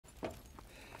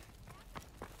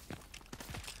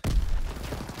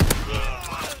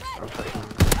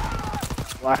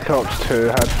Black Ops 2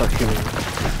 had fucking...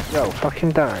 Yo,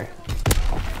 fucking die.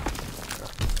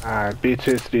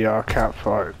 B23R Cap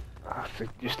Fight. I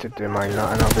think used to do mine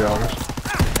that, and I'll be honest.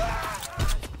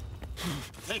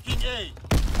 Taking A.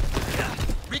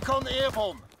 Recon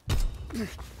airborne.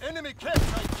 Enemy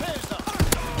captured Kaiser.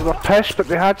 They were pissed, but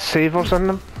they had savers in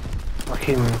them.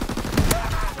 Fucking...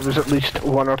 There was at least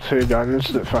one or two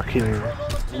guns that fucking...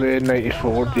 The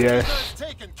 94, yes.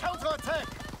 Taken. Counter-attack.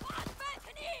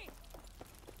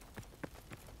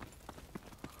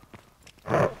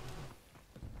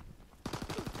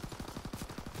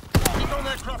 Recon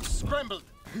aircraft scrambled.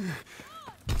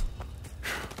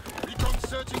 Recon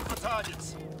searching for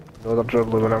targets. Another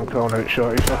dribbler when I'm calling out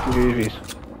shorty fucking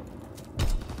UVs.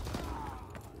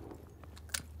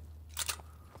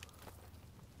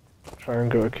 Try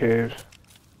and go to caves.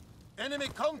 Enemy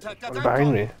contact at One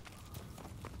behind me.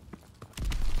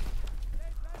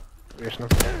 Facing him.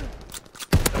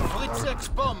 Blitz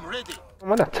bomb ready.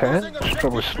 I'm on a 10. Should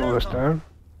probably slow this down.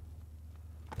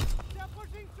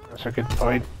 That's a good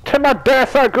point. To my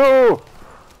death I go!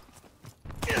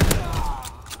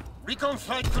 Recon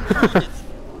flight concluded.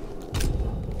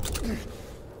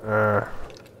 I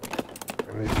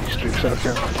need these streaks out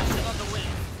here.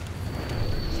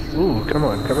 Ooh, come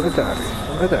on, come on to daddy.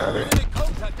 Come on to daddy. Enemy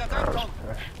contact at That was Anton.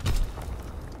 pish.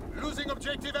 Losing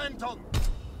objective Anton.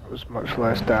 That was much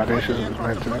less daddy as it was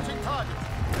meant to be. Approaching target.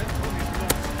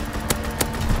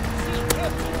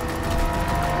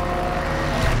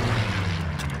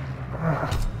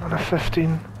 On a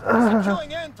 15.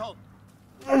 Securing Anton.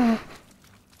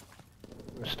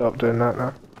 Stop doing that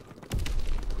now.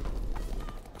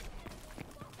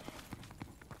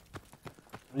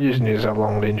 I'm using it as a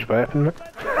long range weapon, mate.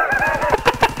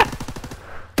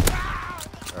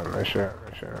 Oh, nice shot,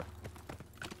 nice shot.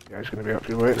 Guy's gonna be up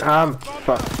here waiting.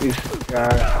 Fuck these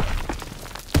guys.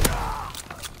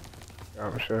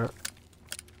 Damn shit.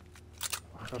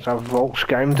 Let's have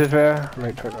Volksgeheimgewehr. I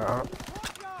might pick that up.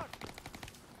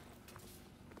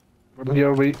 When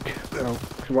you're weak, well,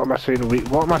 what am I saying weak?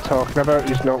 What am I talking about?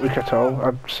 He's not weak at all.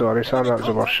 I'm sorry, Sam, that was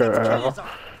the worst shout ever.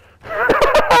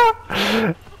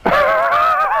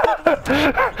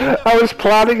 I was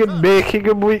planning on making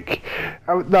him weak.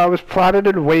 I was planning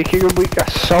on waking him weak. I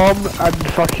saw him and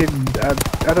fucking...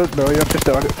 I don't know, you're just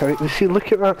on it tonight. You see,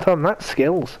 look at that, Tom, that's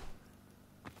skills.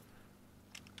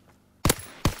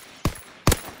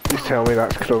 Please tell me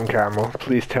that's chrome camo.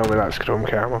 Please tell me that's chrome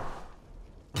camo.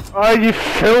 Oh, you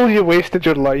fool, you wasted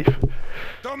your life.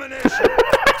 Domination.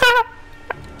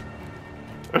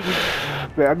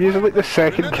 Mate, I'm using like the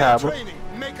second camo.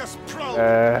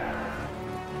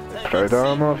 Proud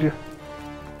arm of you.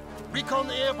 Recon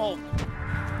airborne.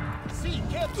 C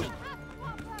captain.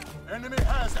 Enemy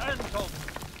has Anton.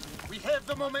 We have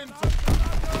the momentum.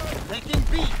 Taking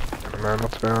B. I remember,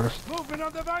 to be honest. Movement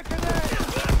on the balcony.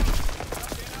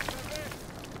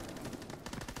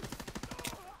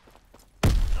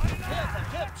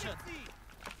 Captured.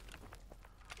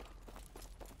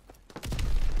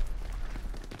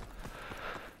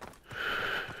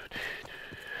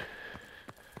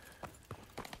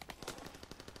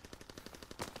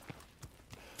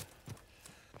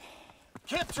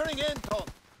 Capturing Anton.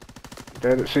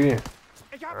 Dead at sea.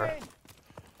 Right.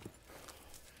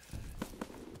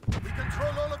 We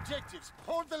control all objectives.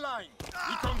 Hold the line.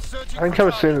 I think I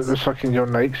was saying that there's fucking your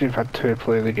Nikes, you've had to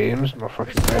play the games, and we're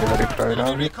fucking very, very proud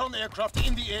of you. Recon aircraft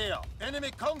in the air.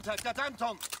 Enemy contact at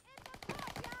Anton.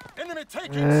 Enemy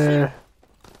taking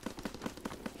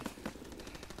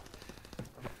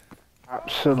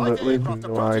Absolutely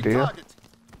no idea.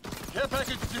 Care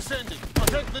package descending.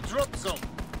 Protect the drop zone.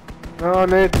 No,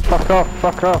 Nate, fuck off,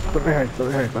 fuck off. Let me hide, let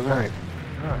me hide, let me hide.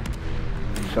 Alright.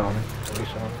 He saw me, he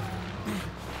saw me.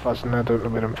 Fuzzing, I don't know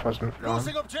where I'm fuzzing from.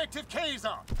 Losing objective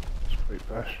Kaiser. Sweet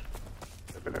bash.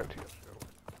 They've been empty.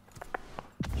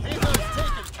 Kaiser is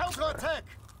taken. Counter-attack.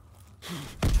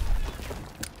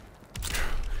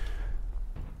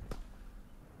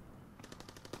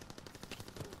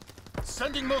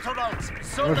 Sending motor rounds.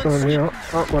 What's going here?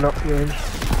 Oh, one up range.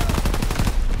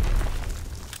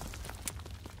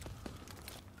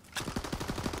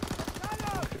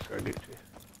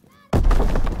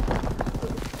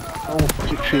 Oh,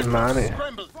 get you, Manny.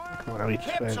 Come on, I need to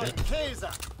spend it.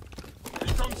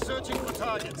 Recon searching for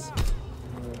targets.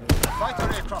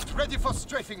 Fighter aircraft ready for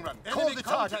strafing run. Call the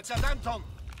target at Anton.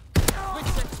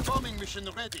 Quick bombing mission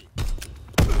ready.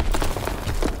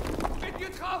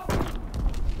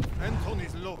 Anton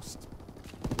is lost.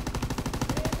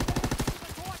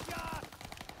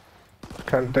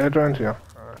 Can't dead round here.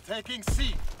 Taking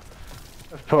C.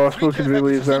 If possible, could we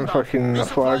leave them fucking a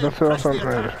flag or two or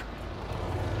something?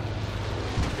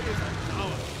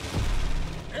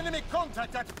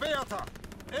 at Beata.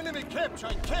 Enemy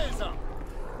capturing Kaiser.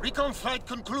 Recon flight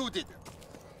concluded.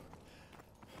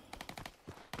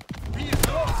 He is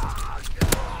lost.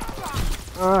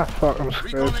 Ah, fuck, I'm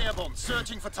screwed. Recon airborne,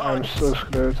 searching for I'm targets. so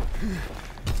screwed.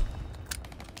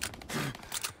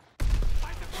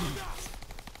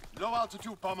 Low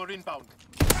altitude bomber inbound.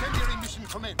 Incendiary mission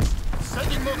commenced.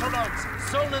 Sending motor rounds.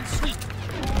 Zone and sweep.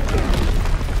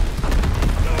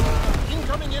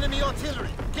 Incoming enemy artillery.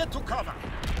 Get to cover.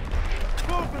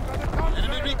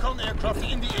 Enemy recon aircraft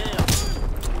in the air.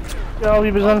 Oh,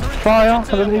 he was on fire. I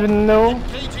didn't even know.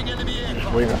 Engaging enemy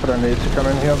aircraft. Waiting for a nade to come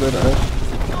in here. There it is.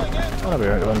 I'll be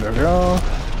out there we go.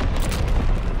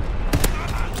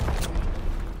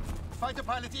 Fighter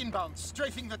pilot inbound.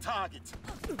 Strafing the target.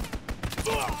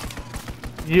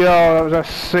 Yo, that was a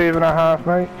save and a half,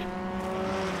 mate.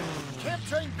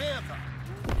 Capturing Beata.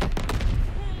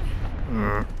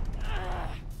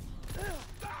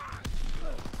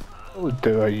 What would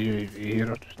do a UAV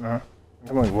here just now?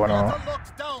 I'm only one Beata off.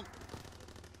 locked down.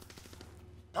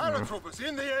 Paratroopers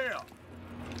in the air.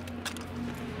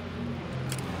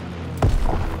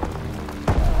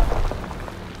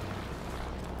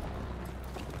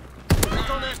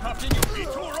 Recon aircraft in your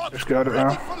V2 rock. Just got it Ready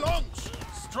now. for launch.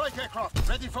 Strike aircraft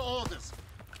ready for orders.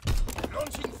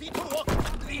 Launching V2 rock.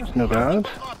 That's not bad.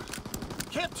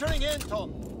 Capturing Anton.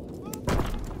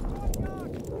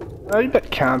 Oh, you bet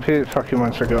campy fucking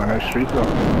once I go on our street though.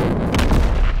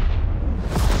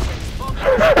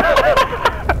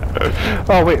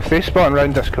 Oh wait, if they spawn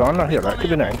round this corner here, that could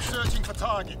be nice. Searching for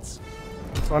targets.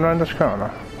 Spawn round this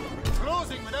corner.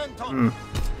 Closing with Anton.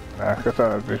 Nah, I thought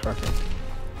that would be fucking...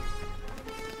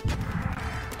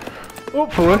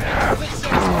 Hopefully.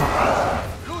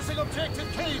 Losing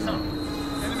objective Kaiser.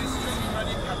 Enemy streaming right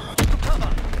incoming. To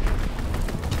cover.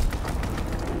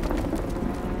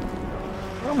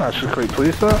 I'm actually quite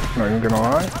pleased with that, not even gonna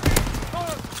lie.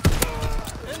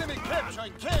 Enemy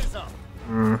capturing Kaiser.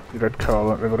 You did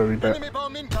call it, they were a wee bit. Enemy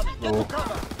bomb incoming. Get to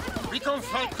cover. Recon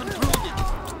flight concluded.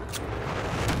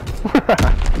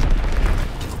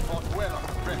 Fought well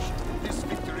under pressure. This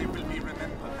victory will be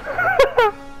remembered.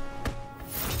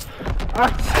 I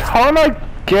can't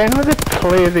again with the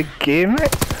play of the game,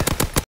 mate.